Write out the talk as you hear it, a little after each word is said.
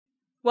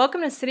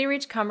Welcome to City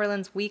Reach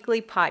Cumberland's weekly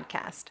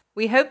podcast.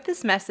 We hope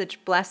this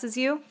message blesses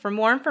you. For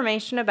more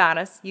information about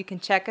us, you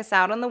can check us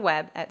out on the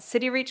web at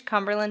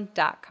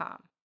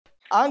cityreachcumberland.com.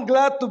 I'm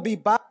glad to be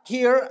back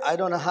here. I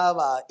don't have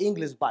an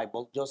English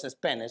Bible, just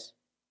Spanish.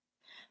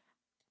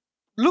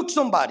 Look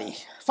somebody,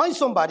 find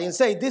somebody and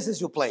say, this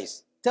is your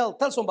place. Tell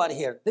somebody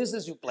here, this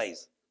is your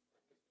place.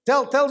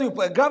 Tell you,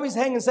 grab his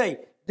hand and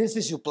say, this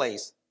is your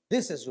place.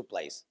 This is your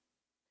place.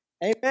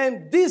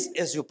 Amen. This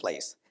is your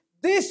place.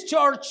 This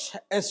church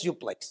is your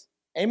place.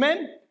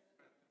 Amen.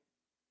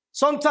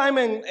 Sometime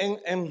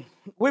in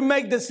we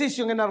make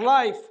decision in our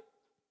life,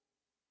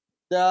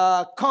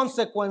 the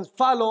consequence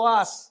follow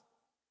us.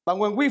 But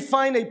when we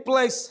find a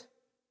place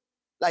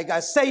like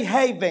a safe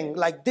haven,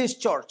 like this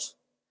church,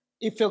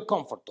 it feels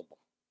comfortable.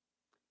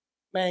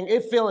 Man,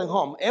 it feels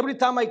home. Every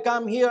time I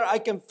come here, I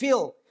can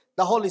feel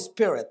the Holy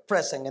Spirit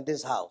present in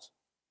this house.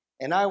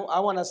 And I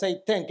want to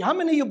say thank you. How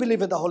many of you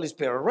believe in the Holy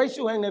Spirit? Raise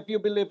your hand if you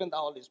believe in the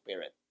Holy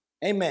Spirit.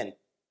 Amen.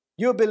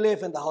 You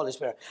believe in the Holy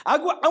Spirit. I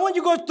want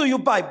you to go to your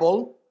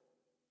Bible.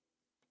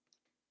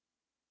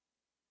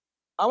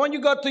 I want you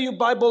to go to your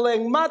Bible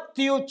in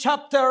Matthew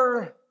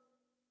chapter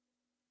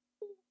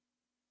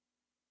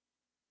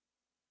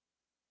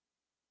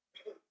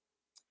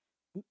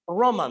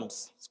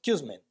Romans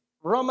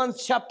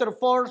chapter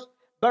 4,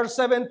 verse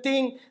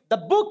 17. The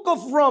book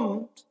of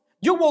Romans,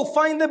 you will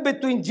find it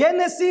between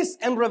Genesis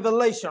and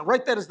Revelation.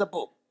 Right there is the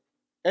book.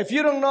 If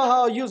you don't know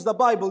how to use the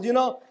Bible, you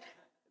know,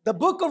 the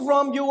book of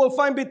Romans you will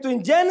find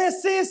between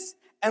Genesis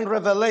and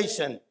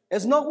Revelation.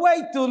 There's no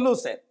way to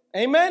lose it.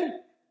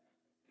 Amen?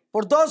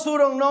 For those who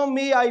don't know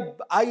me,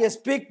 I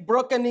speak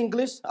broken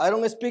English. I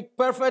don't speak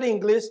perfect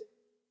English.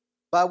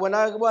 But when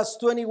I was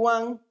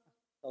 21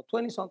 or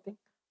 20-something,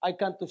 I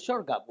came to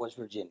Short Gap, West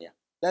Virginia.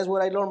 That's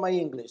where I learned my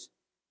English.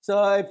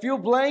 So if you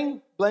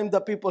blame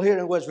the people here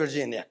in West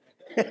Virginia.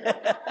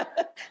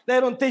 They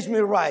don't teach me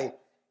right.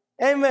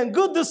 Amen.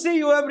 Good to see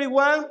you,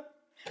 everyone.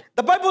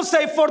 The Bible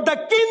says, for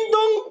the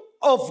kingdom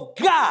of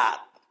God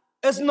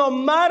is no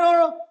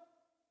matter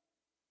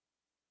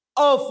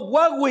of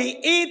what we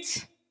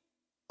eat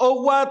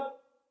or what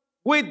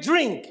we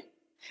drink.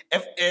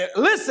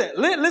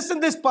 Listen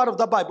this part of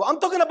the Bible. I'm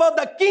talking about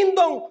the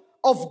kingdom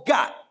of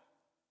God.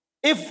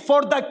 If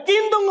for the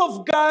kingdom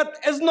of God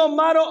is no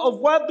matter of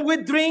what we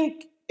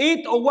drink,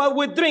 eat, or what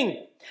we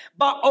drink,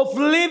 but of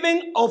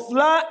living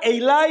a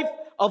life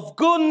of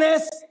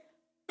goodness,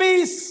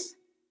 peace,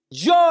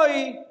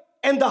 joy,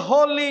 and the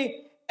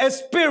Holy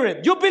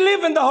Spirit. You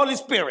believe in the Holy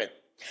Spirit.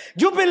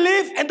 You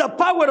believe in the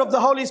power of the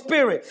Holy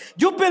Spirit.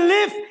 You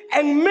believe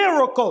in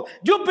miracle.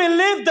 You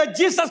believe that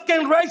Jesus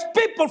can raise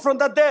people from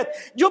the dead.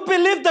 You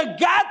believe that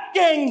God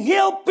can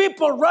heal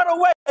people right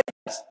away.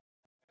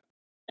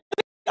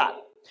 God.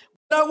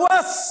 I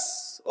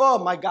was, oh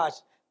my gosh,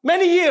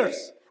 many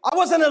years. I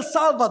was in El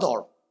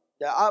Salvador.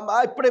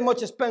 I pretty much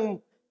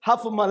spent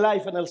half of my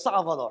life in El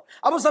Salvador.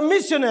 I was a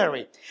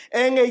missionary.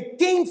 And a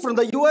team from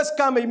the U.S.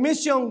 came, a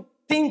mission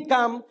team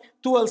came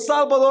to El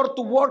Salvador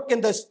to work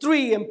in the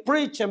street and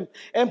preach and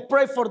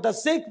pray for the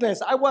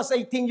sickness. I was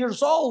 18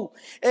 years old.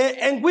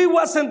 And we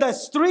was in the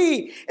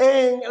street.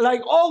 And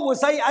like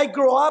always, I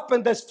grew up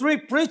in the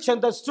street, preached in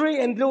the street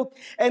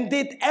and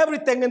did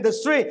everything in the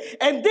street.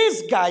 And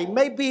this guy,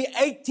 maybe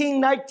 18,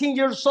 19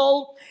 years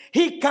old,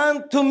 he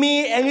came to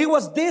me and he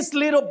was this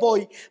little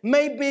boy,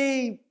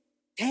 maybe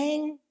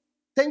 10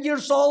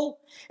 years old,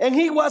 and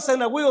he was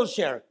in a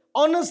wheelchair.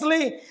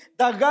 Honestly,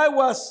 the guy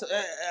was,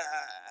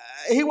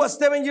 he was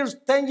 10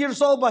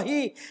 years old, but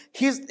he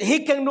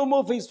cannot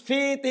move his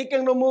feet, he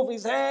cannot move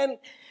his hand,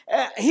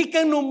 he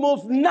cannot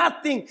move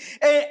nothing.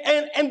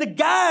 And the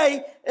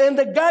guy,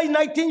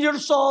 19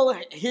 years old,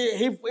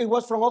 he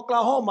was from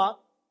Oklahoma.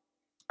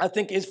 I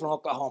think he's from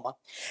Oklahoma.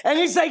 And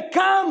he said,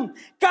 come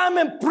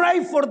and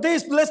pray for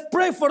this. Let's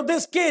pray for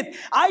this kid.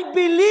 I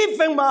believe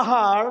in my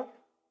heart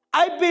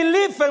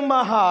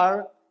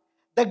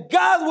that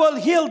God will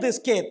heal this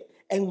kid.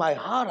 In my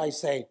heart, I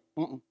say,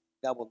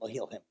 God will not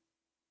heal him.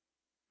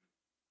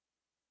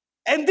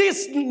 And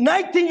this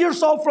 19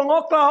 years old from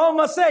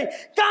Oklahoma say,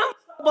 come,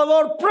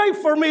 Salvador, pray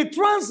for me,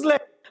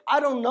 translate. I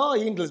don't know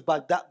English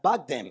back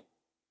then,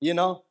 you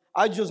know.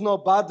 I just know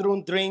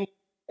bathroom, drink,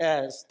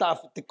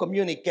 stuff to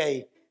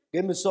communicate.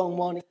 Give me some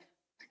money.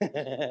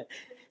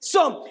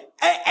 So,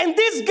 and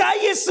this guy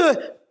is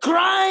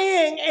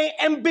crying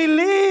and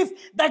believe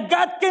that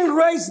God can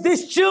raise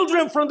these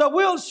children from the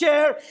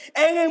wheelchair.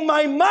 And in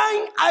my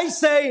mind, I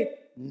say,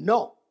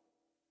 no.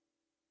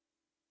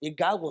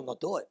 God will not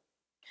do it.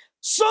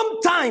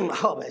 Sometimes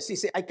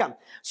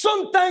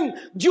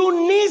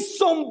you need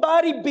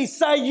somebody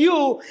beside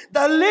you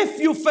that lift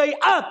your faith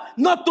up,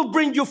 not to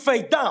bring your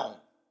faith down.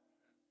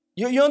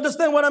 You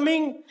understand what I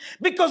mean?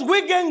 Because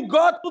we can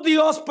go to the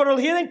hospital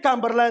here in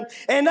Cumberland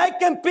and I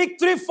can pick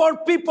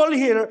 3-4 people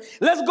here.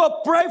 Let's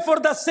go pray for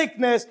the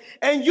sickness.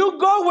 And you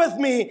go with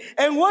me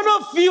and one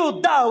of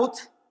you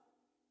doubt,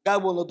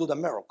 God will not do the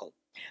miracle.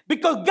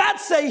 Because God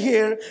say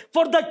here,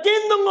 for the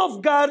kingdom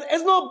of God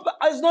is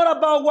not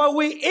about what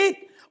we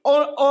eat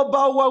or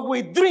about what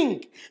we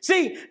drink.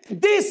 See,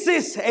 this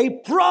is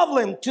a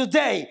problem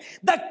today.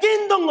 The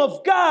kingdom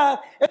of God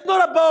is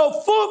not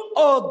about food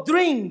or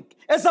drink.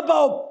 It's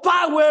about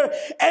power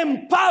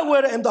and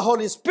power in the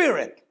Holy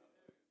Spirit.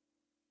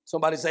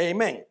 Somebody say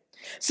amen.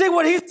 See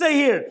what he say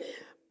here.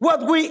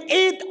 What we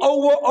eat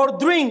or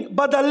drink,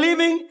 but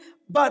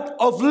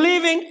of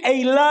living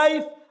a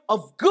life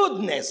of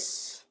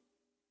goodness,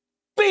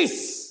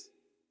 peace,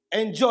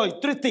 and joy.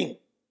 Three things.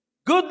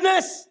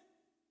 Goodness,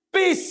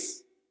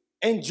 peace,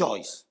 and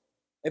joy.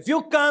 If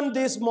you come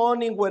this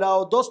morning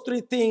without those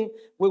three things,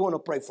 we want to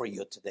pray for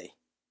you today.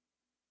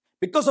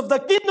 Because of the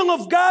kingdom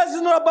of God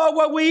is not about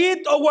what we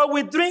eat or what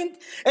we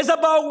drink. It's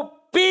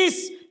about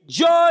peace,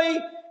 joy,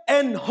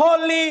 and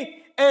Holy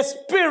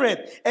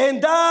Spirit.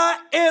 And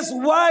that is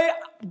why,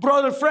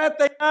 Brother Fred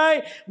and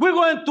I, we're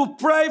going to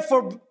pray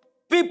for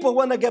people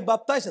when they get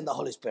baptized in the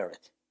Holy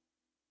Spirit.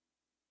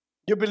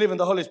 You believe in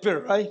the Holy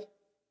Spirit, right?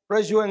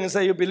 Raise your hand and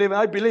say you believe.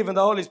 I believe in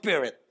the Holy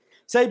Spirit.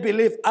 Say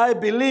believe. I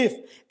believe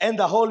in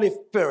the Holy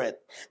Spirit.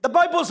 The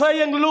Bible says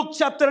in Luke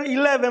chapter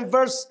 11,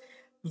 verse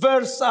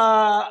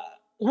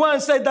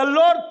 1, say the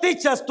Lord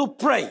teach us to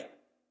pray.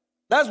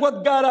 That's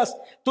what God has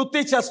to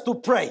teach us to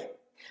pray.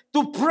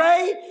 To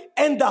pray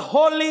in the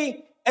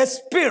Holy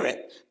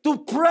Spirit. To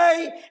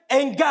pray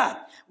in God.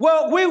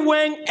 Well, we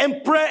went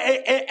and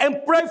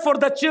pray for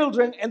the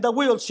children in the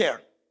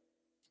wheelchair.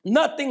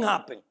 Nothing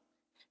happened.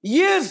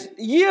 Years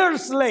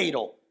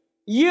later,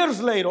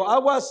 I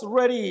was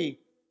already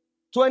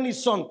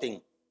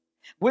 20-something.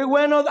 We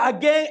went out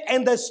again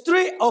in the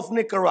street of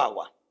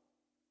Nicaragua.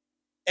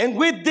 And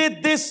we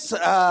did this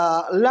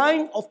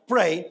line of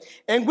pray.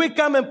 And we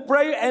come and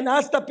pray and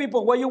ask the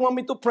people, what you want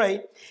me to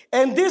pray?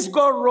 And this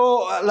girl,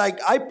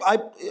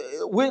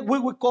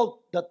 we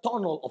call the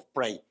tunnel of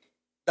pray.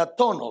 The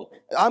tunnel.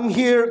 I'm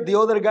here, the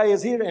other guy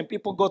is here, and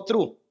people go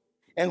through.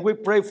 And we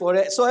pray for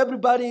it. So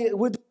everybody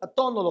with a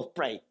tunnel of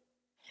pray.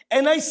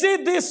 And I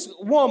see this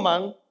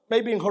woman,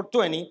 maybe in her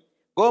 20s,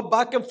 go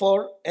back and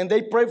forth, and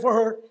they pray for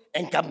her,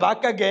 and come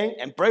back again,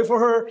 and pray for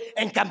her,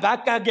 and come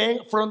back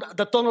again from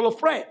the tunnel of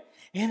prayer.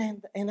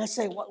 And I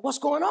say, what's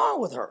going on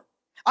with her?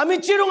 I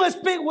mean, she don't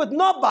speak with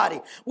nobody.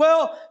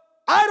 Well,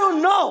 I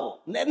don't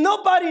know.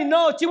 Nobody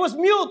knows. She was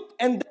mute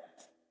and deaf.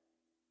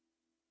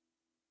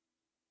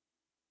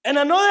 And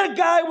another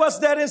guy was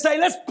there and said,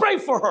 let's pray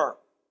for her.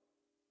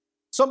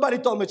 Somebody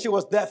told me she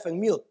was deaf and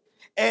mute.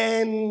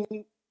 And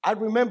I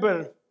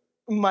remember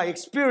my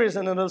experience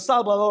in El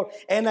Salvador,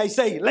 and I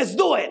say, let's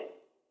do it.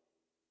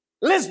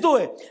 Let's do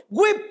it.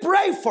 We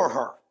pray for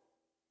her.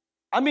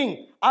 I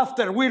mean,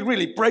 after we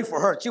really pray for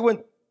her, she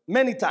went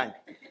many times.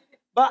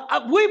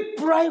 But we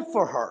pray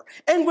for her.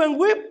 And when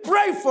we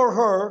pray for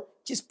her,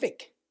 she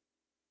speaks.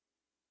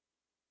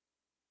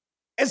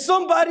 And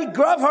somebody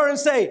grab her and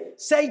say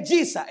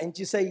Jesus. And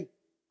she say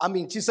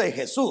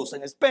Jesus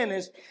in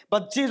Spanish,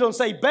 but she don't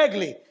say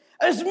Begley.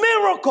 It's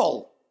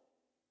miracle.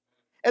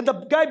 And the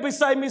guy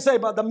beside me say,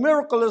 but the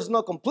miracle is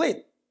not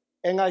complete.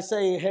 And I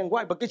say, and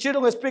why? Because she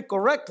don't speak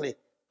correctly,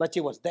 but she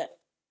was deaf.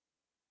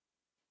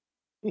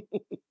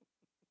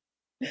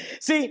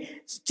 See,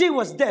 she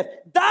was deaf.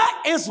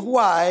 That is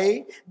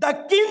why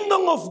the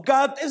kingdom of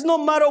God is no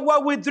matter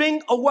what we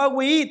drink or what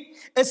we eat.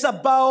 It's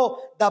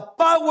about the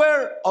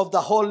power of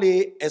the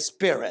Holy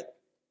Spirit.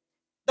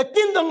 The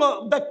kingdom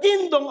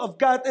of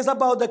God is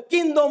about the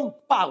kingdom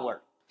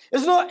power.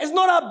 It's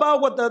not about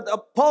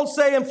what Paul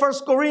say in 1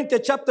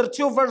 Corinthians chapter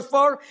 2, verse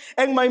 4.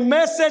 And my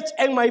message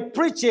and my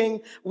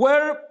preaching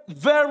were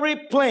very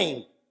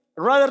plain.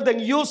 Rather than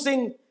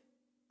using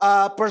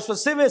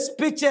persuasive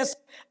speeches,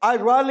 I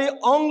rely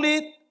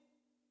only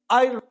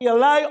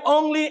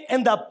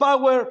in the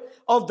power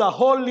of the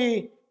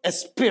Holy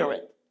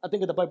Spirit. I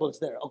think the Bible is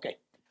there. Okay.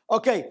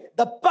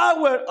 The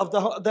power of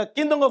the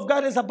kingdom of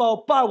God is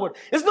about power.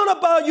 It's not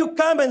about you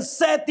come and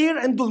sit here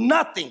and do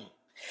nothing.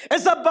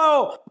 It's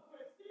about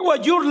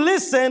what you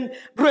listen,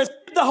 receive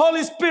the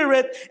Holy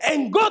Spirit,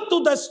 and go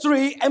to the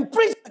street and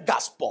preach the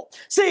gospel.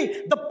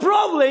 See, the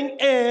problem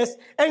is,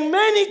 in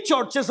many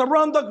churches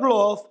around the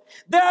globe,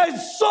 they are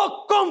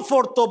so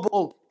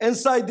comfortable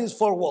inside these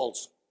four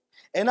walls.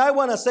 And I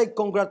want to say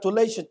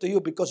congratulations to you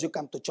because you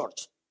come to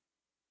church.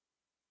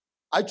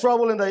 I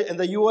travel in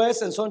the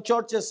U.S. and some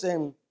churches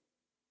in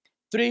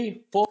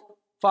 3, 4,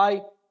 5,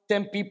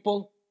 10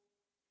 people.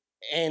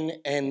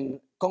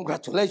 And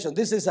congratulations,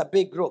 this is a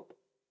big group.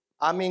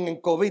 I mean, in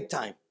COVID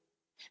time.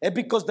 And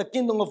because the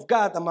kingdom of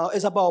God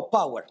is about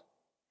power.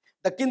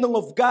 The kingdom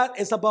of God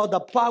is about the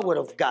power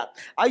of God.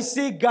 I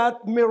see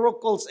God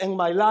miracles in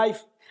my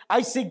life.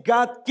 I see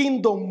God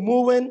kingdom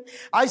moving.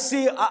 I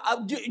see,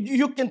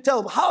 you can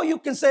tell how you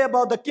can say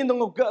about the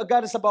kingdom of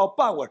God is about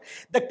power.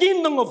 The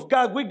kingdom of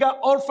God, we got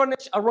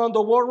orphanage around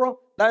the world.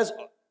 That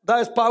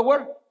is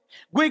power.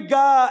 We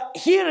got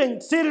here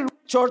in City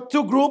Church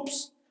 2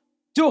 groups,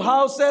 2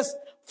 houses,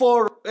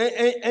 going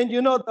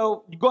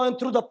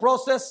through the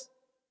process.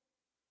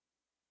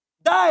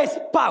 That is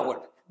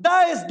power.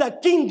 That is the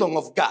kingdom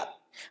of God.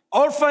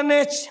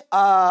 Orphanage,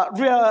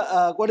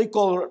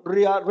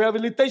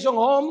 rehabilitation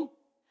home,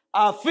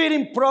 a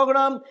feeding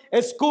program,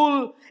 a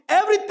school,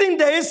 everything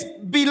that is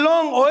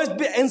belong or is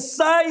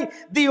inside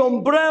the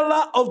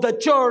umbrella of the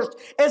church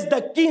is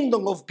the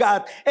kingdom of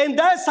God. And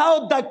that's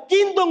how the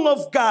kingdom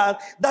of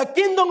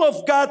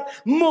God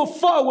move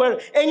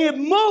forward. And it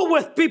move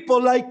with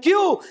people like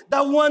you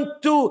that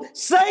want to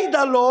say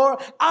the Lord,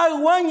 I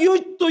want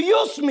you to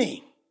use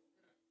me.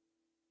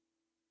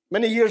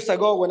 Many years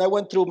ago, when I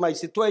went through my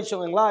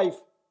situation in life,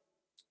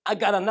 I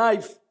got a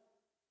knife,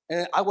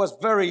 and I was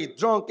very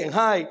drunk and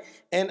high,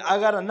 and I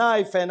got a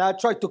knife, and I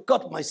tried to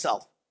cut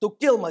myself, to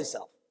kill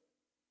myself.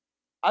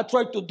 I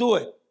tried to do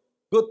it.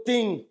 Good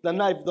thing the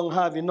knife don't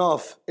have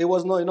enough. It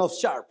was not enough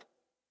sharp.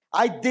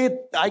 I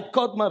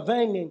cut my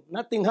vein, and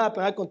nothing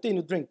happened. I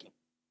continued drinking.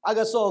 I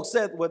got so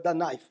upset with that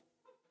knife.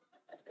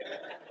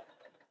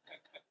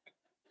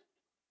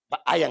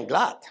 But I am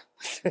glad.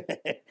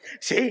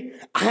 See,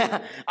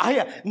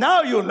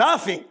 now you're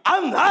laughing.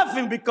 I'm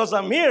laughing because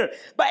I'm here.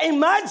 But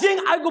imagine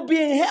I could be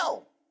in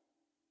hell.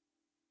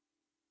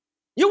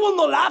 You will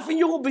not laugh and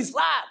you will be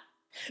sad.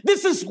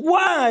 This is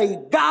why,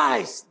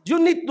 guys, you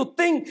need to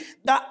think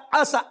that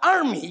as an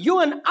army,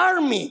 you're an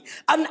army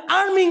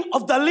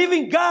of the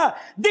living God.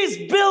 This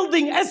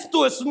building is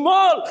too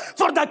small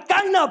for the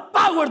kind of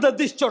power that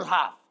this church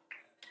has.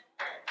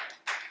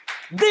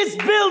 This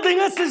building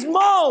is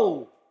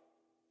small.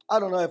 I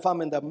don't know if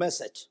I'm in the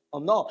message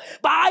or not,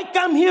 but I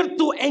come here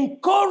to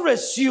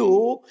encourage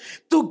you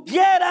to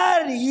get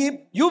out of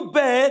your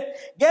bed,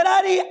 get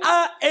out of here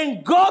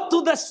and go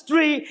to the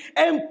street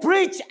and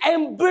preach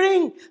and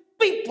bring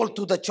people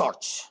to the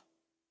church.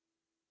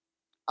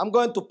 I'm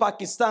going to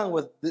Pakistan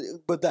with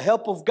the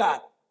help of God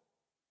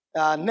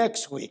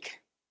next week.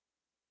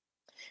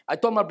 I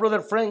told my brother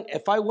Frank,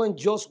 if I went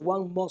just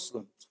one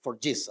Muslim for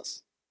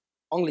Jesus,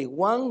 only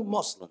one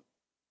Muslim,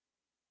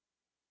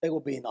 it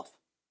will be enough.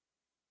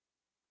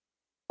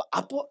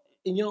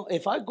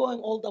 If I going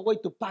all the way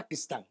to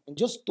Pakistan and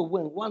just to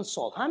win one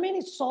soul, how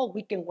many souls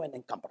we can win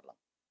in Cumberland?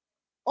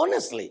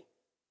 Honestly,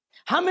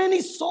 how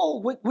many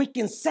souls we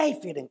can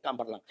save it in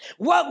Cumberland?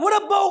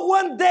 What about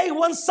one day,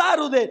 one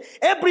Saturday,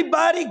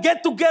 everybody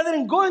get together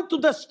and go into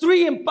the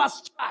street and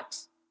pass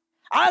tracts,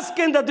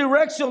 asking the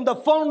direction, the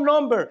phone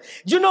number.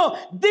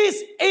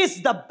 This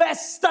is the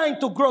best time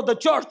to grow the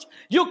church.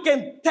 You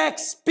can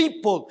text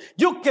people.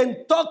 You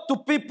can talk to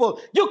people.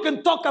 You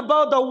can talk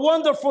about the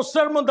wonderful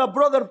sermon that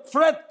Brother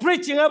Fred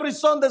preaching every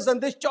Sunday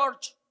in this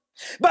church.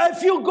 But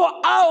if you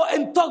go out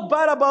and talk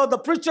bad about the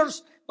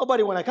preachers,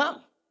 nobody want to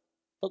come.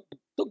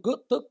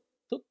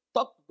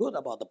 Talk good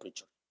about the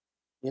preacher.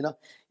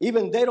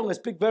 Even they don't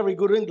speak very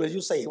good English.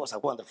 You say it was a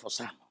wonderful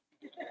sermon.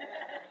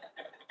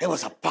 It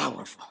was a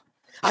powerful.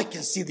 I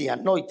can see the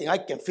anointing. I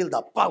can feel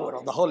the power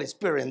of the Holy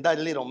Spirit in that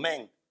little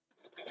man.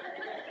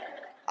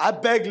 I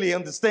barely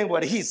understand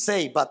what he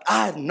say, but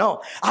I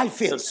know. I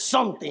feel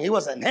something. It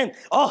was an hand.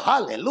 Oh,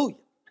 hallelujah.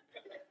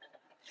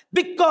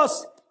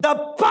 Because the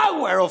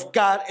power of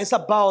God is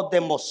about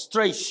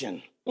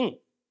demonstration.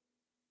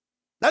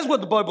 That's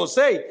what the Bible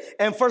say.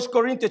 In 1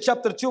 Corinthians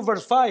chapter 2,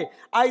 verse 5.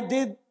 I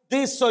did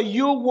this so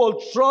you will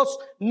trust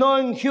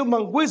knowing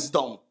human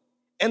wisdom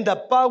and the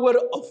power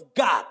of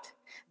God.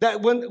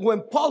 That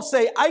when Paul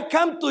say, I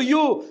come to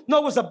you, no,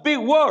 it was a big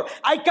word.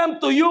 I come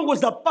to you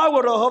with the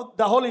power of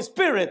the Holy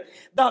Spirit.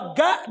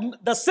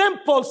 The same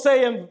Paul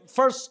say in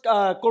 1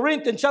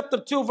 Corinthians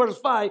chapter 2, verse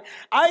 5,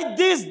 I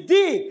this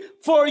did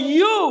for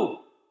you.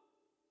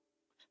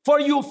 For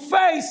your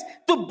faith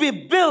to be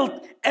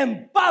built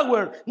in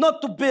power,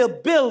 not to be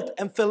built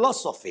in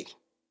philosophy.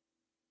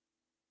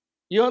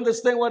 You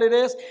understand what it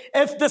is?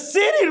 If the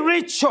City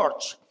Reach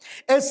Church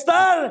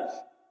start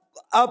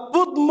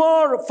put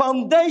more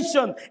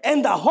foundation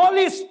in the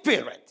Holy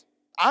Spirit,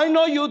 I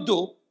know you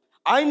do.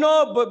 I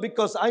know, but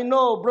because I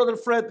know Brother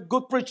Fred,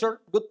 good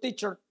preacher, good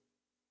teacher.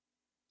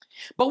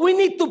 But we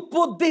need to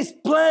put this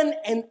plan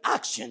in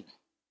action.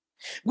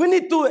 We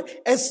need to,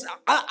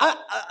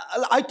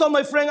 I told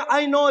my friend,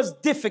 I know it's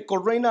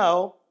difficult right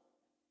now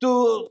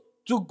to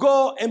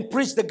go and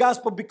preach the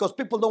gospel because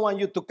people don't want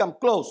you to come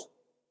close.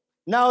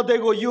 Now they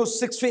will use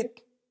 6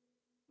 feet.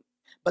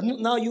 But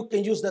now you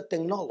can use the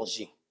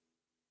technology.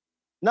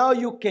 Now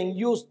you can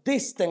use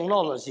this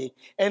technology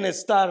and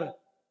start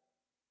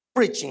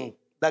preaching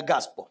the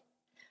gospel.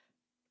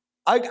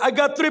 I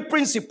got 3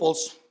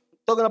 principles,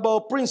 talking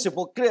about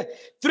principle,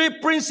 3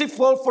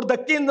 principles for the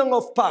kingdom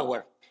of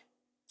power.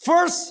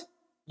 First,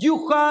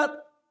 you have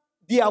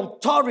the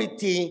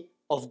authority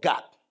of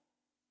God.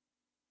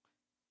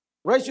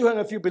 Raise your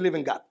hand if you believe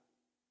in God.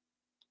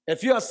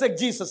 If you accept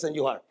Jesus in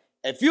your heart.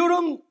 If you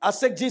don't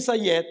accept Jesus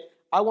yet,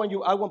 I want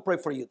to pray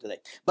for you today.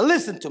 But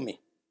listen to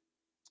me.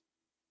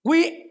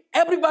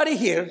 Everybody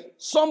here,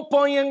 some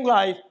point in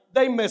life,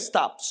 they messed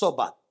up so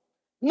bad.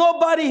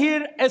 Nobody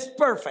here is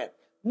perfect.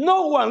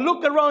 No one,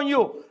 look around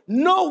you.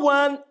 No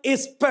one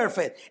is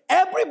perfect.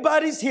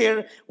 Everybody's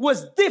here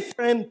with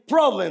different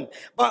problems.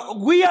 But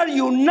we are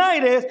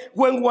united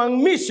when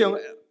one mission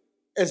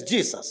is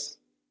Jesus.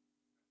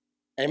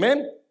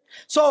 Amen?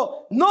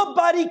 So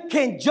nobody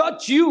can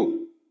judge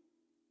you.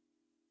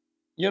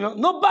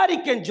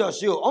 Nobody can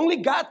judge you. Only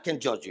God can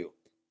judge you.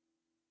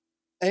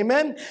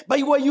 Amen.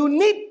 But what you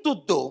need to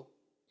do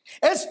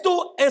is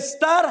to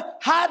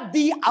have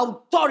the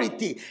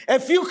authority.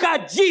 If you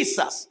had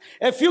Jesus,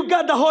 if you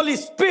got the Holy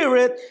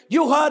Spirit,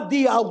 you had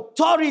the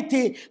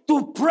authority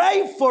to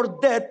pray for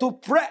that, to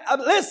pray.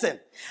 Listen,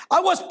 I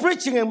was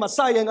preaching in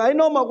Messiah, and I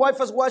know my wife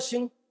is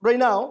watching right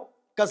now,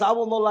 because I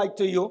will not lie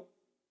to you.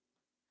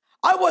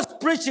 I was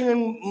preaching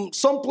in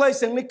some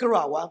place in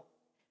Nicaragua,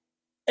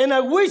 and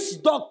a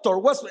witch doctor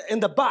was in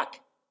the back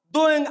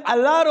doing a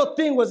lot of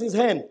things with his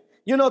hand.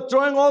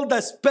 Throwing all the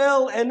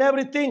spell and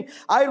everything.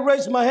 I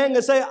raised my hand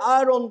and say,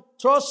 I don't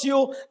trust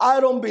you, I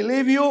don't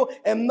believe you,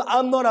 and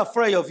I'm not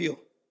afraid of you.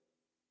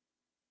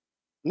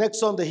 Next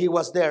Sunday, he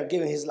was there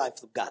giving his life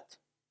to God.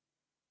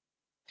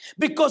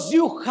 Because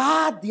you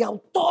had the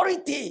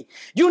authority.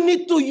 You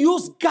need to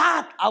use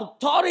God's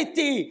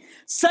authority.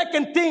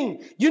 Second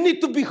thing, you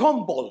need to be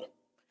humble.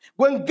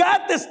 When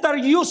God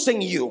starts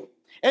using you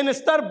and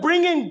start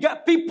bringing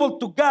people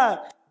to God,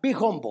 be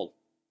humble.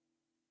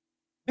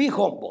 Be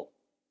humble.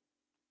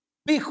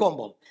 Be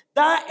humble.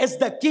 That is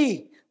the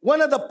key. One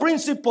of the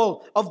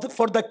principles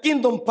for the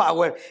kingdom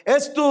power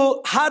is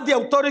to have the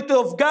authority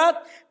of God,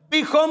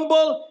 be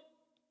humble,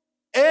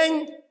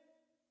 and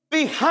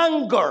be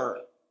hunger.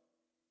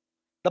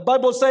 The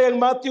Bible says in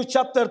Matthew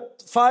chapter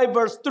 5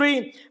 verse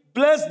 3,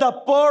 bless the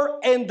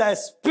poor in the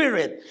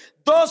spirit,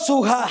 those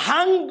who are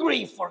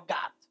hungry for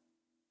God.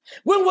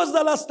 When was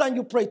the last time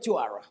you prayed 2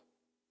 hours?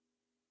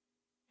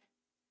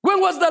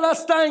 When was the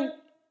last time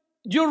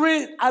you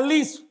read at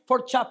least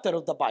 4 chapters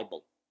of the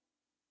Bible?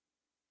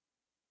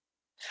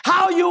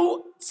 How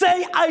you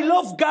say I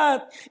love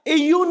God and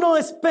you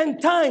don't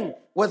spend time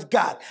with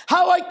God?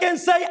 How I can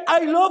say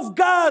I love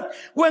God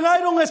when I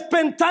don't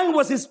spend time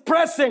with His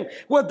presence,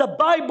 with the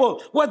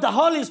Bible, with the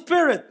Holy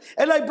Spirit?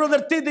 And like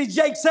Brother T.D.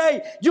 Jake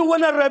say, you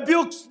want to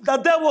rebuke the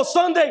devil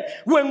Sunday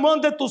when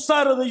Monday to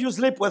Saturday you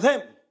sleep with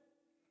him.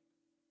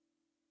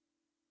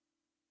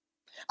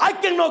 I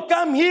cannot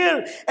come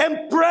here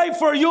and pray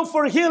for you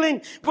for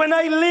healing when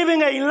I'm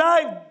living a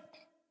life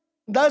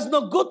that's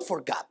not good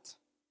for God.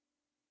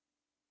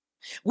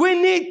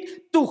 We need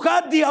to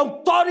have the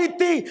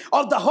authority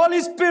of the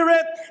Holy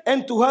Spirit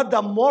and to have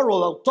the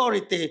moral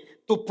authority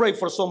to pray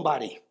for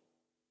somebody.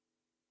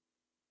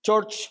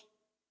 Church,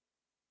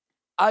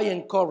 I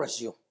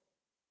encourage you.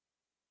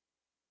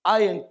 I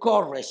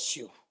encourage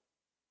you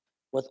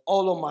with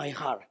all of my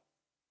heart.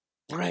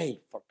 Pray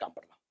for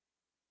Cumberland.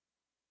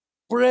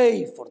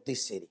 Pray for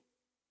this city.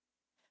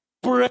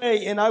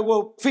 Pray, and I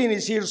will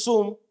finish here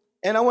soon.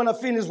 And I want to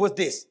finish with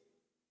this.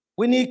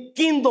 We need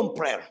kingdom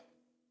prayer.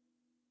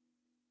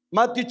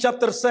 Matthew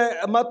chapter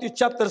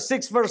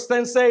 6 verse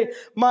 10 say,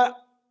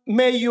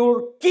 may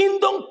your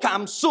kingdom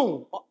come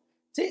soon.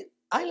 See,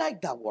 I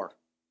like that word.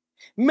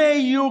 May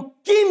your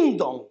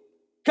kingdom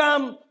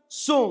come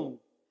soon.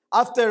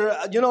 After,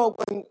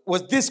 when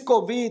with this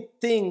COVID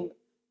thing,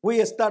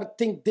 we start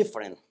think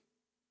different.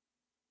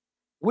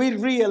 We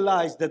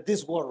realize that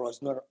this world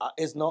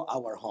is not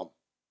our home.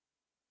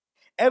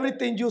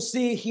 Everything you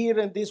see here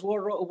in this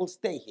world will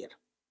stay here.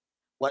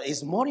 What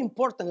is more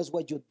important is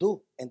what you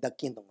do in the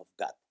kingdom of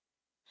God.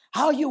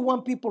 How you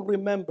want people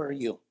remember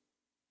you?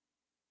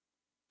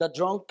 The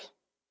drunk,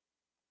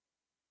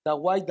 the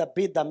wife that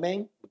beat the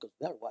man, because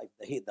their wife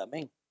that hit the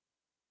man.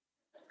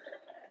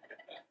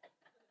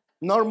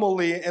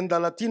 Normally in the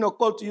Latino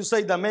culture, you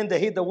say the man that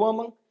hit the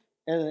woman.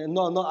 And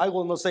no, I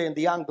will not say in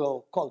the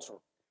Anglo culture.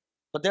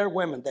 But there are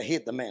women that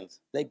hit the men.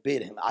 They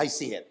beat him. I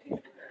see it.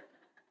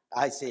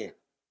 I see it.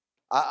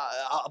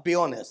 I'll be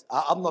honest.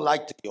 I'm not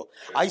lying to you.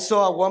 I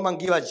saw a woman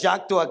give a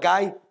jack to a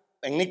guy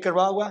in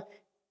Nicaragua,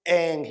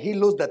 and he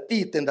lost the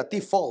teeth, and the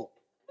teeth fall.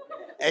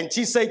 And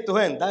she said to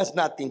him, that's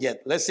nothing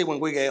yet. Let's see when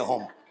we get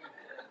home.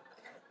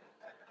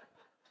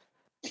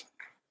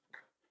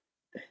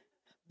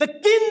 The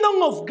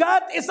kingdom of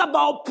God is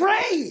about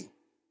prayer.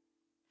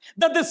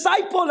 The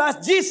disciple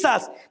asked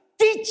Jesus,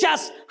 teach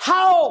us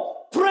how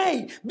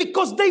pray,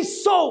 because they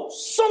saw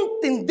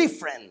something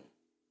different.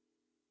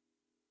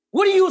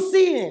 What are you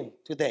seeing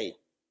today?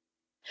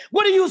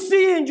 What do you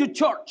see in your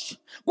church?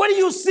 What do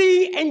you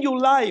see in your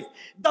life?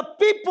 The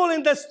people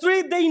in the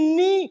street, they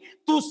need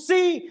to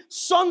see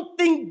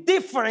something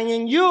different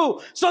in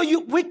you. So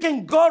we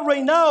can go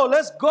right now.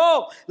 Let's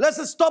go.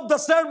 Let's stop the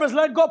service.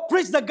 Let's go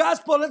preach the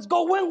gospel. Let's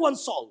go win one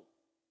soul.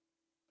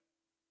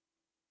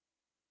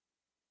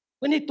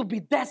 We need to be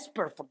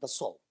desperate for the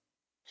soul.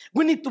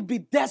 We need to be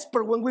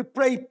desperate when we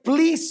pray,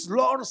 please,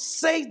 Lord,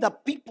 save the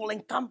people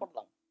in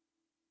Cumberland.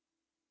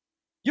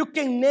 You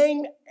can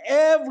name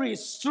every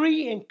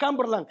street in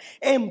Cumberland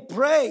and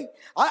pray.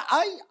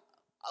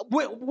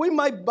 We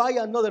might buy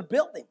another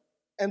building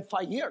in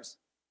 5 years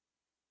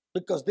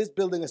because this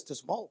building is too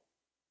small.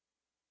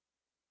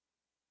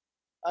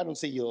 I don't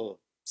see you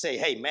say,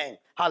 hey, man,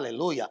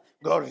 hallelujah,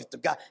 glory to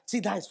God. See,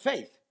 that is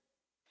faith.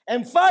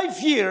 In 5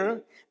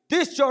 years,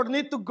 this church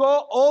needs to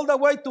go all the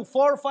way to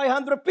 400 or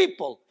 500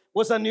 people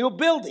with a new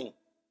building.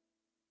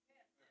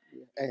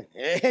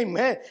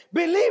 Amen.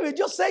 Believe it.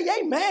 Just say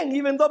amen,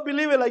 even though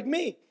believe it like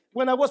me.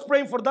 when I was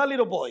praying for that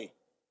little boy.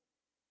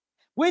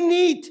 We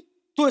need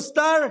to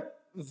start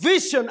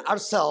vision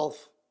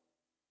ourselves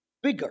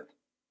bigger.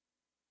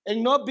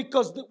 And not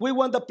because we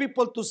want the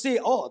people to see,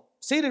 oh,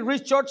 City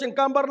Reach Church in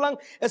Cumberland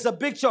is a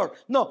big church.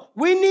 No,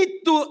 we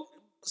need to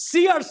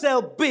see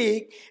ourselves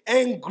big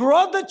and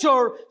grow the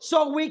church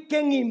so we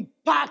can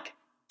impact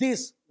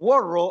this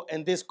world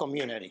and this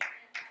community.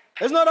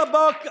 It's not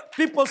about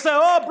people say,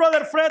 oh,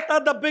 Brother Fred,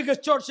 that's the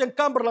biggest church in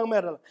Cumberland,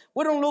 Maryland.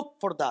 We don't look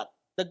for that.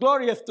 The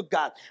glory is to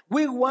God.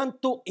 We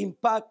want to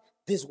impact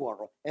this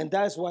world. And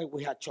that's why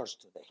we have church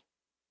today.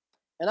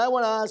 And I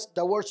want to ask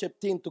the worship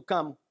team to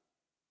come.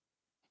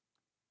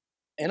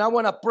 And I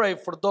want to pray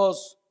for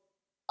those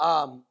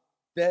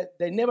that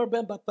they never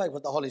been baptized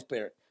with the Holy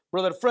Spirit.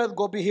 Brother Fred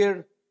will be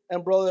here,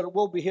 and Brother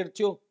will be here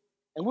too.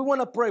 And we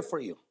want to pray for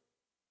you.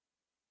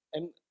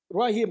 And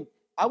right here,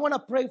 I want to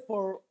pray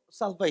for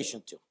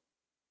salvation too.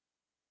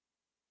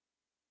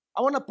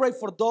 I want to pray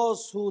for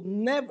those who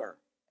never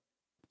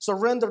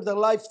surrendered their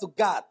life to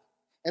God,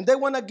 and they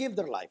want to give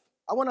their life.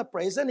 I want to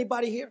pray. Is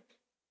anybody here?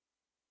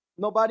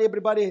 Nobody?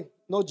 Everybody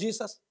know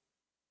Jesus?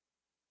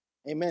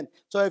 Amen.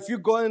 So if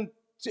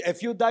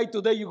you die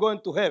today, you're going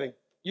to heaven.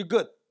 You're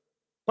good.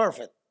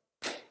 Perfect.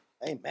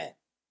 Amen.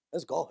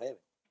 Let's go heaven.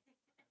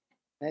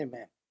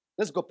 Amen.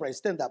 Let's go pray.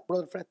 Stand up,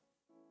 Brother Fred.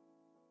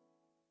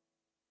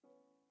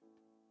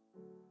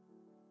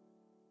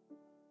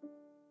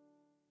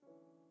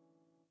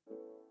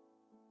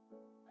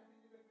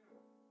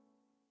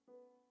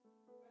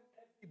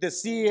 If they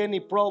see any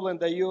problem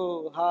that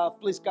you have,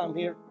 please come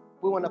here.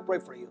 We want to pray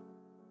for you.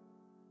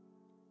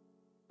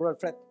 Brother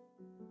Fred.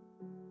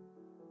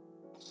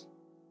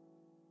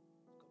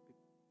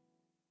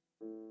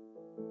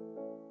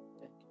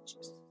 Thank you,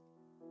 Jesus.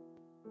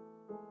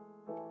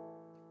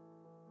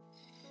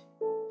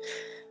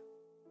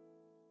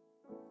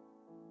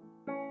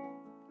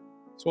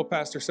 That's what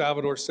Pastor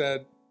Salvador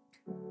said.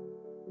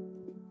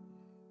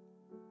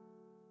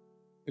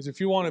 Is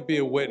if you want to be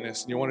a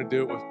witness and you want to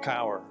do it with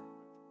power,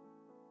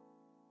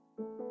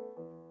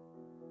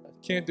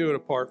 you can't do it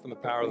apart from the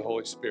power of the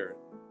Holy Spirit.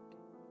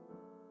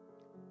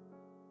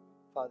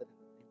 Father.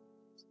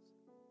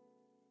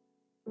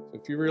 So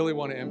if you really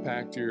want to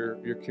impact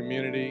your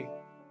community,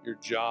 your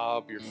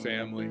job, your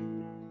family,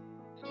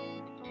 you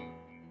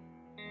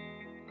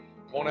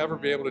won't ever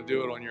be able to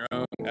do it on your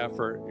own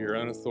effort, your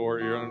own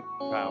authority, your own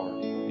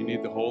power. You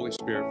need the Holy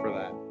Spirit for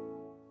that.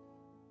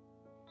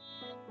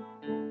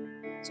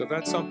 So if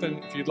that's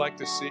something, if you'd like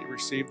to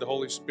receive the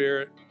Holy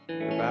Spirit,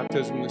 the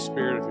baptism in the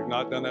Spirit, if you've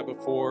not done that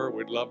before,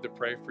 we'd love to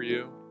pray for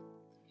you.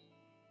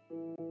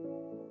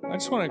 I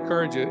just want to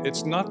encourage you,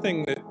 it's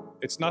nothing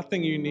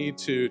you need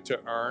to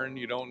earn.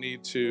 You don't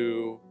need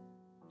to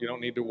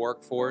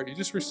work for it. You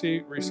just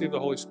receive the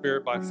Holy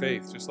Spirit by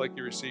faith, just like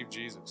you received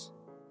Jesus.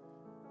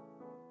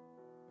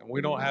 And we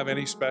don't have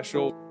any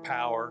special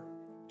power.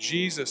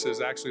 Jesus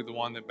is actually the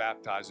one that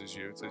baptizes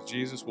you. It says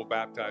Jesus will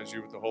baptize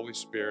you with the Holy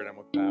Spirit and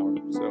with power.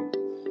 So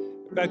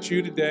if that's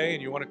you today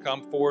and you want to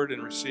come forward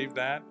and receive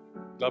that,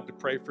 I'd love to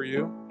pray for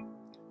you.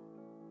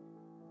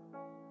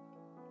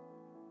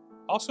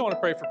 I also want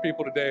to pray for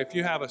people today. If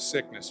you have a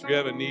sickness, if you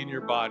have a need in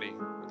your body,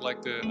 I'd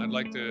like to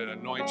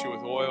anoint you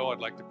with oil. I'd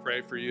like to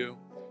pray for you.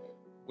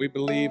 We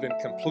believe in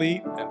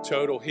complete and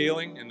total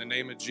healing in the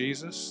name of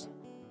Jesus.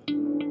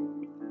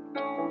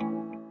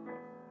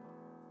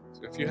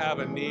 So if you have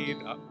a need,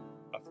 a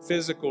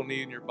physical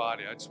need in your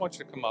body, I just want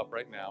you to come up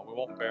right now. We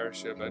won't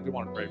embarrass you, but I do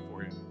want to pray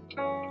for you.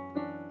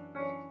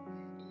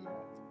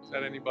 Is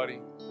that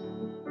anybody?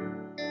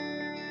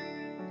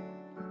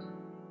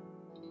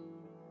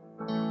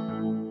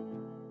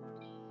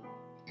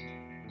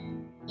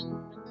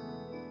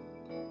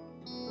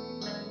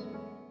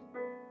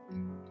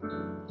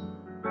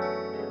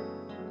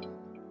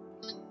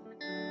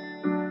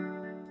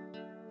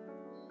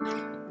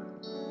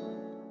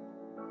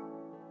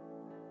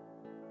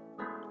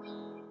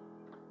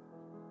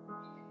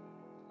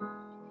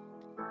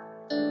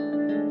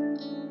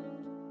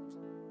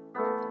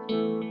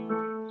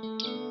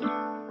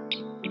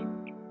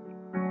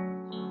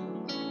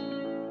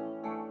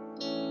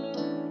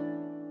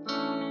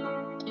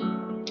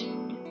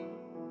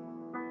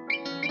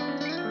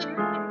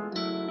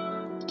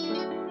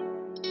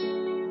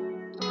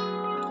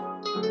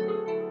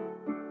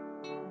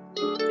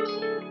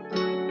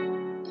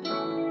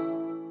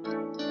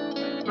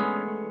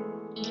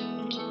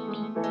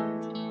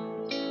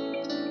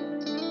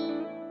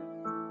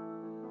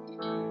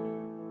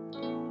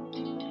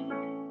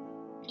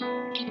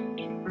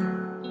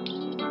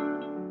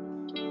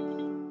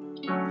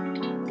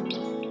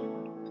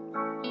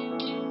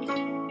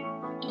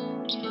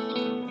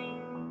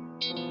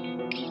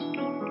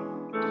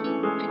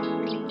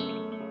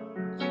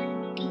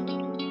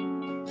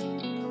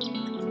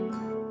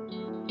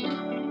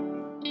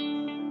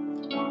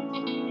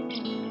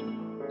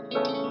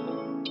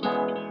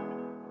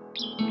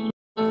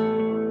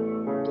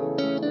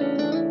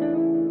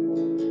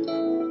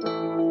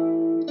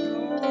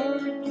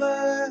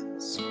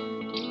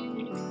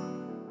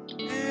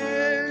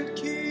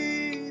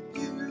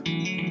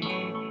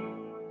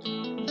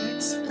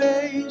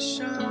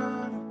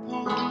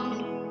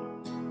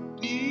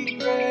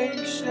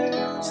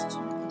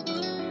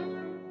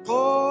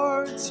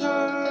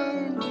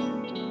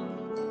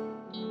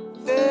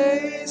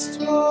 face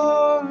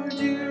toward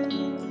you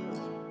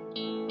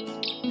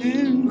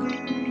and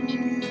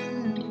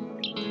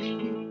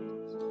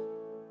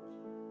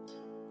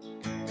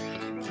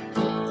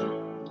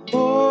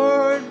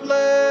Lord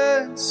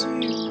bless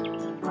you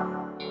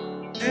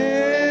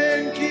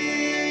and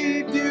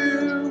keep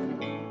you.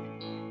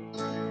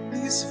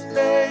 His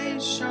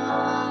face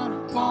shine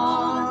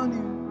upon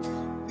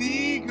you,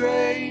 be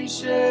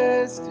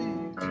gracious to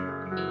you.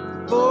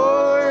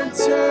 Lord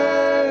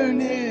turn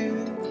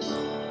his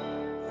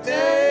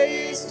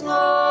face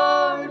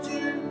toward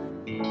you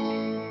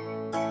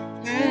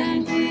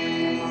and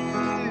give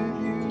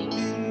you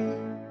peace.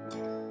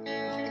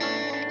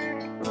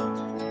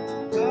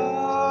 Amen.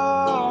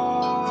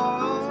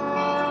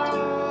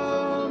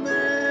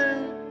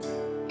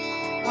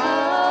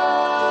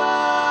 Amen.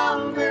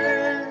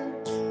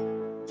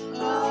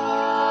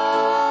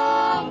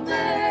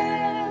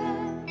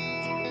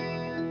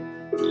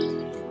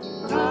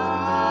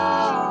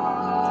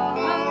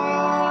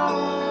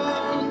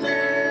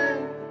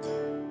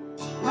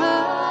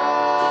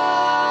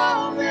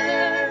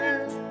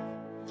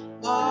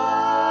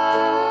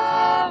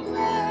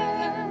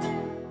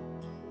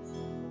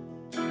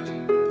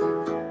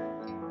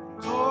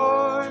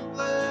 Lord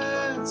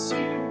bless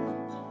you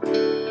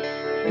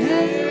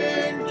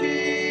and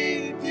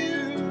keep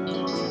you.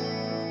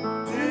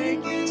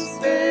 Make his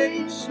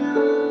face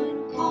shine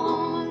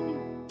upon you,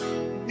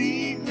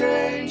 be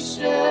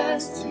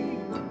gracious to you.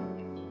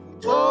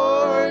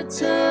 Lord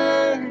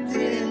turn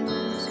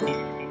his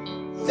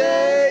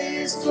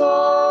face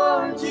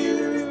toward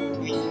you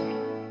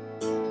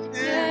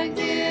and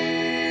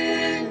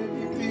give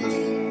you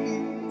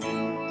peace.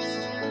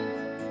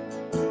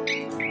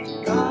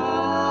 Amen.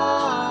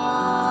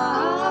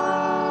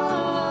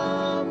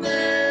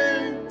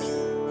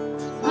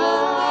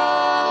 Amen.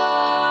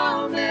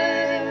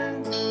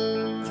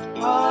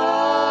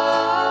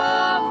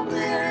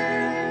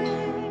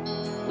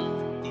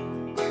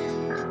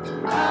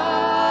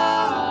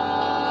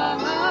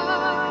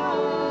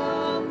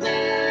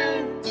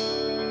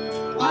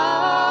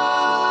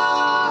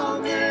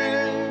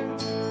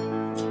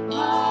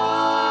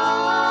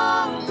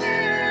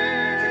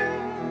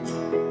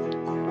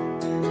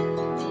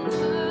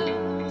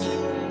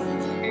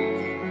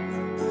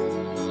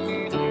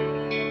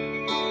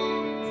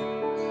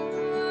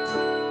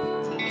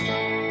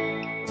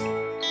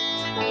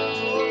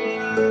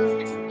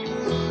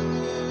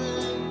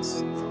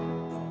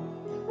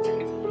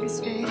 His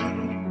favor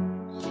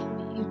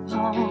be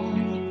upon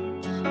you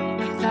in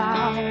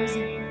 1,000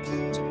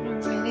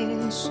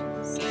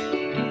 generations.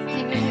 Your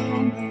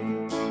family,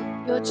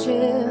 your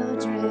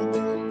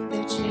children,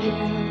 their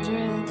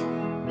children,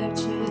 their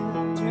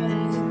children.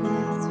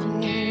 His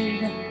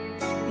favor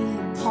be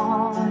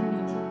upon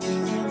you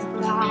in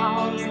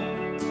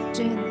 1,000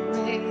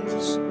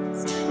 generations.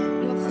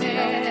 Your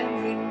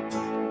family,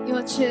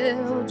 your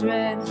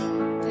children,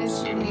 their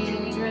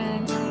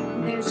children,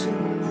 their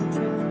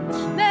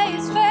children. May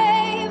his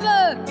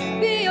favor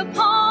be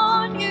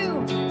upon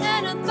you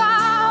and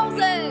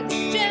 1,000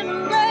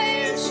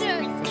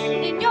 generations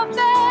in your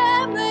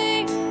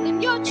family,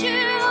 in your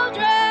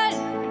children,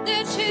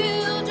 their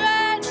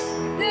children,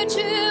 their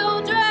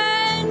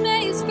children.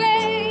 May his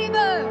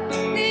favor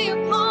be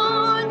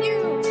upon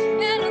you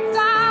and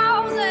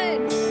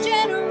 1,000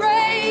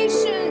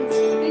 generations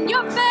in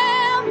your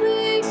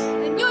family,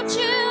 in your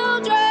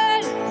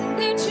children,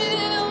 their children.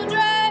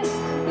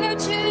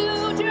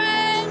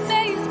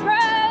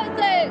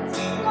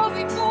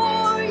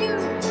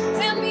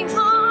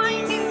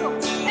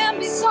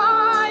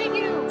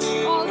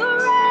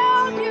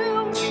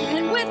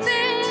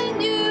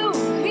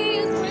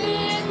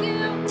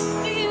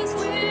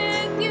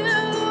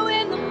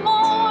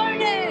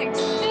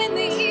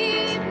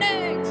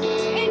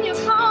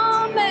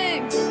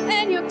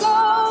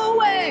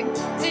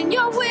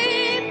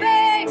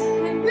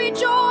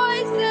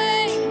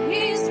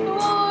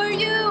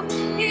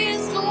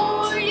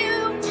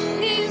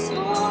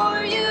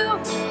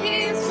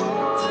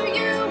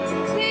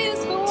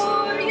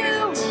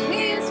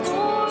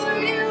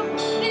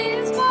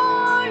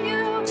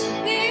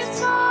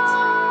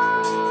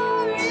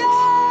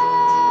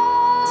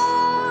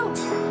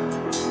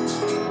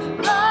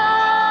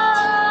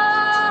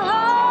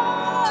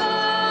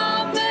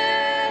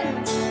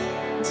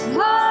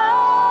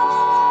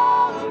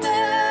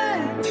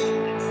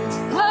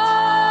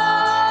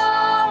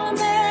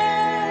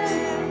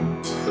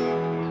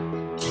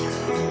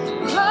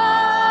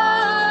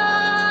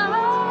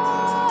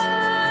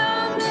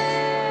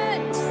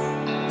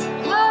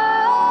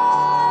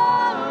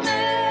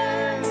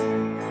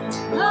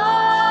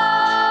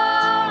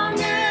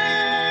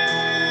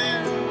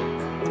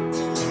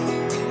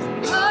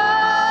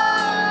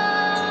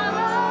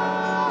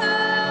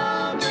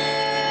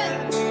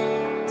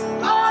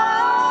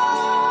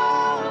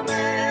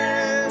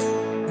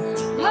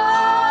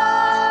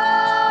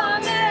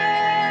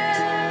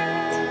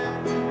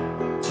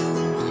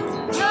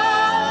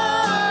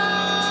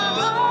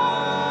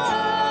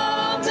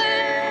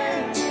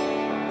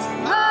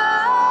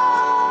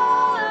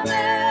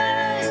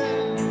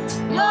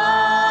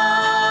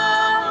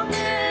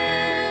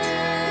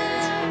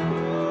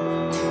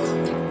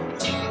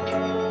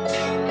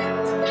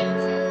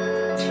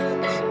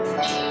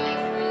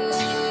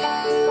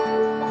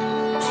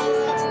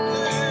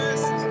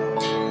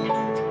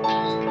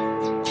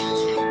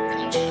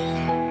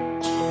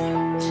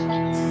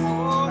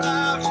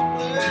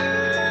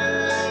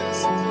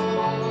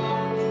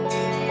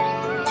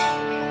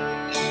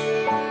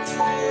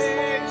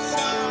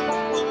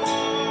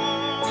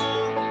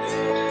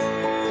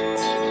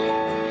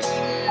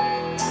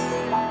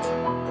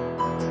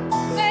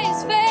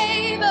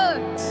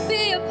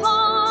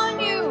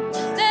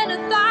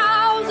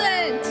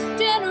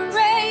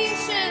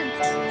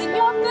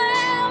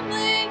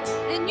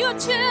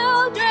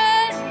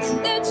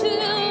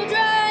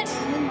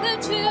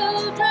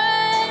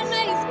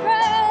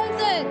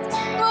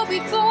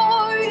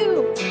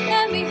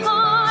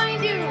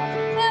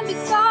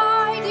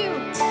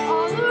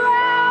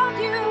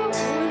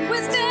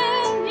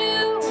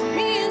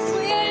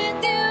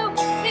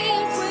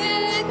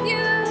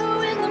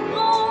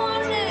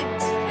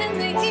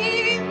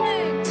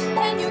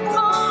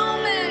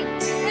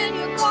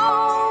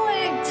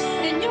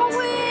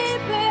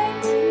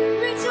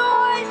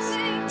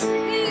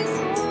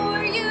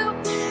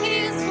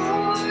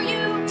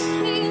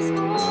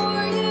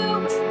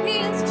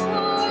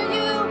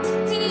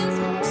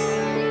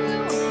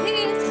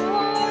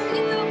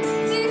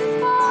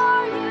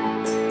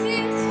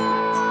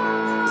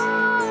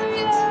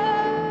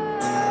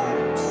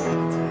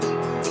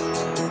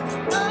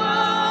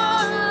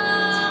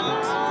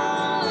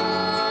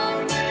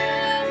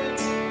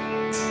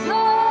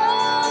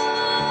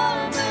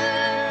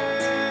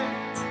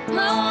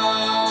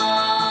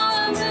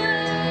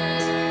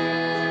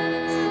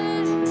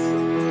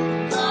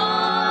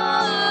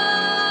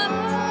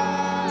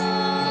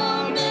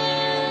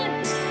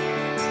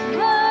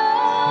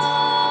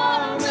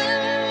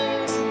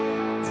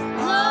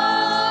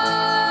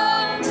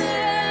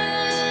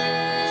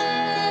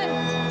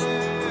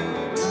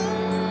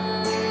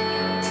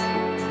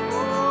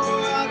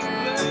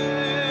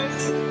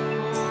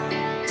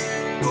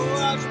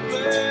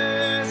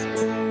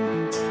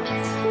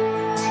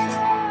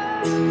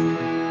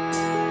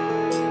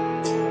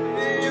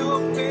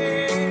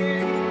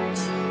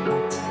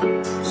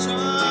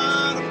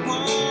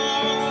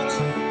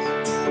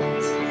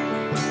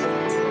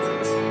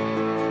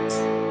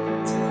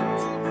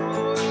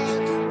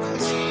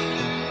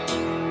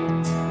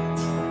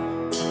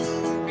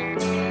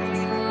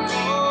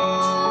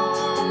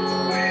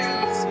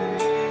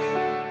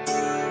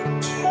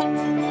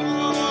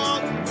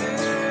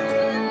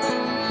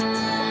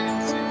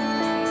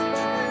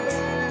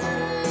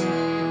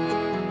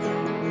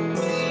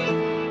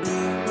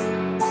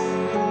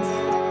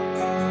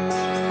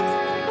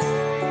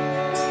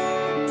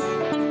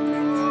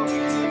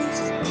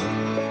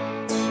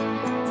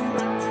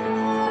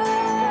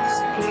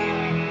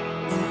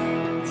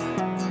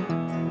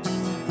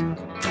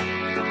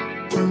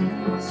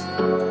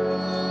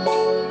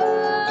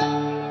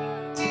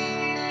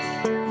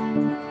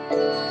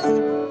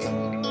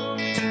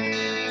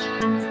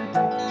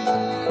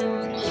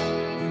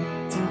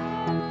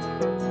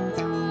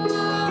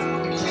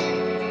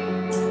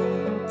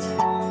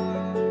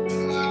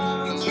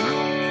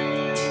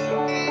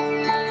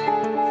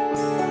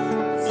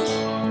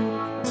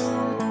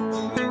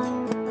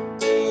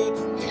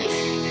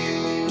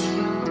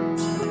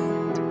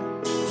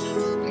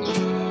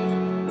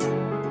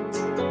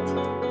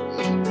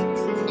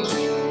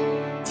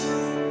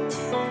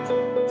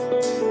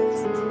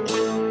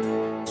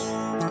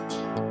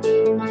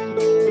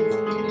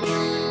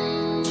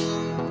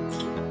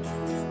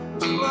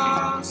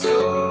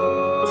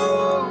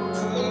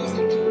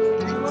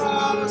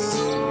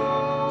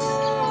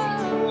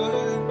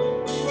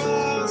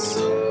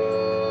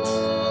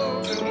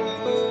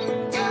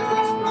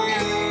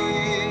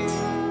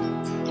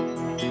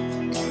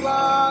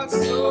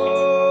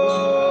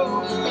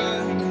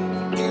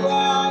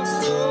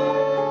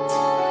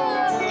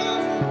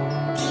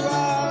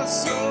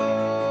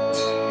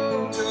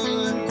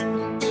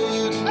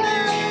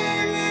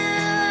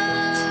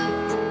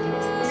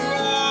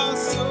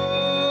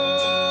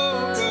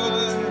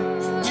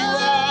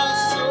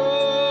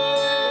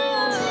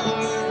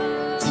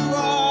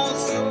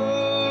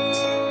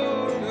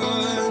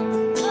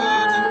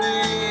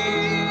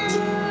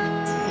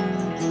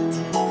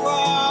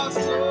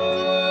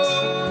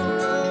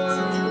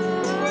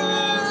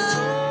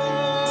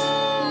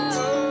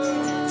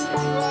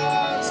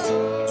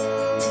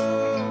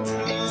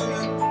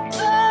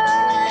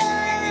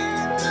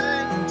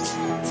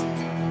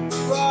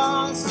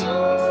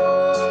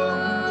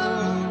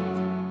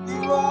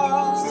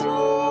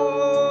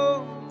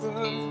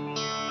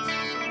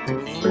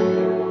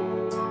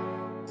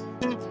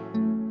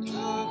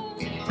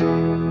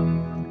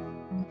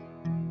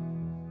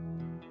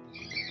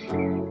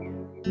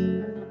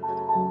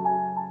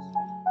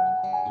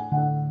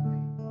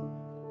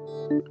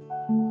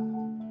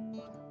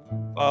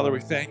 Father, we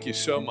thank you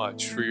so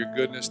much for your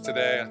goodness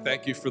today. I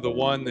thank you for the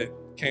one that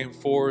came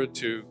forward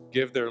to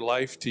give their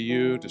life to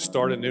you, to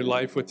start a new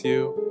life with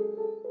you.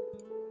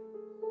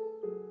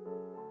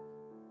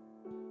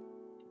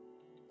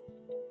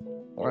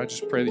 Lord, I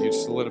just pray that you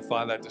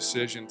solidify that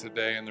decision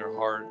today in their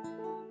heart.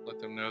 Let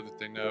them know that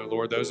they know.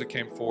 Lord, those that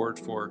came forward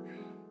for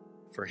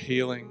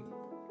healing,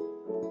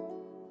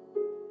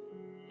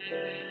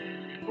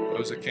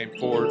 those that came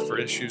forward for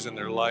issues in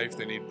their life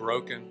they need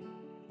broken,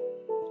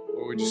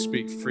 Lord, we just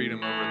speak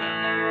freedom over them.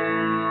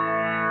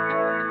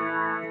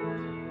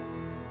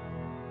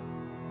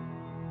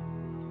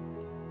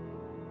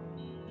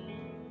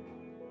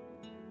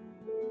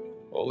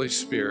 Holy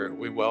Spirit,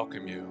 we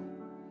welcome you.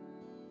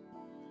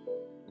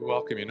 We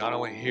welcome you not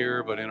only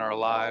here, but in our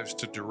lives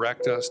to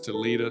direct us, to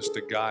lead us,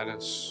 to guide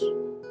us.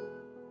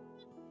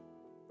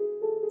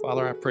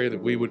 Father, I pray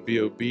that we would be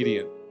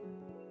obedient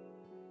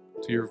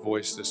to your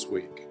voice this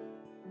week.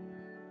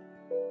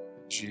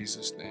 In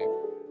Jesus' name.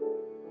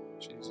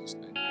 In Jesus'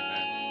 name,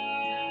 amen.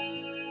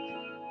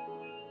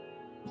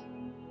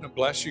 God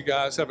bless you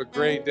guys. Have a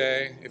great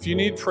day. If you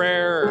need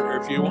prayer or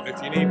if you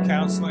need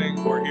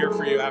counseling, we're here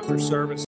for you after service.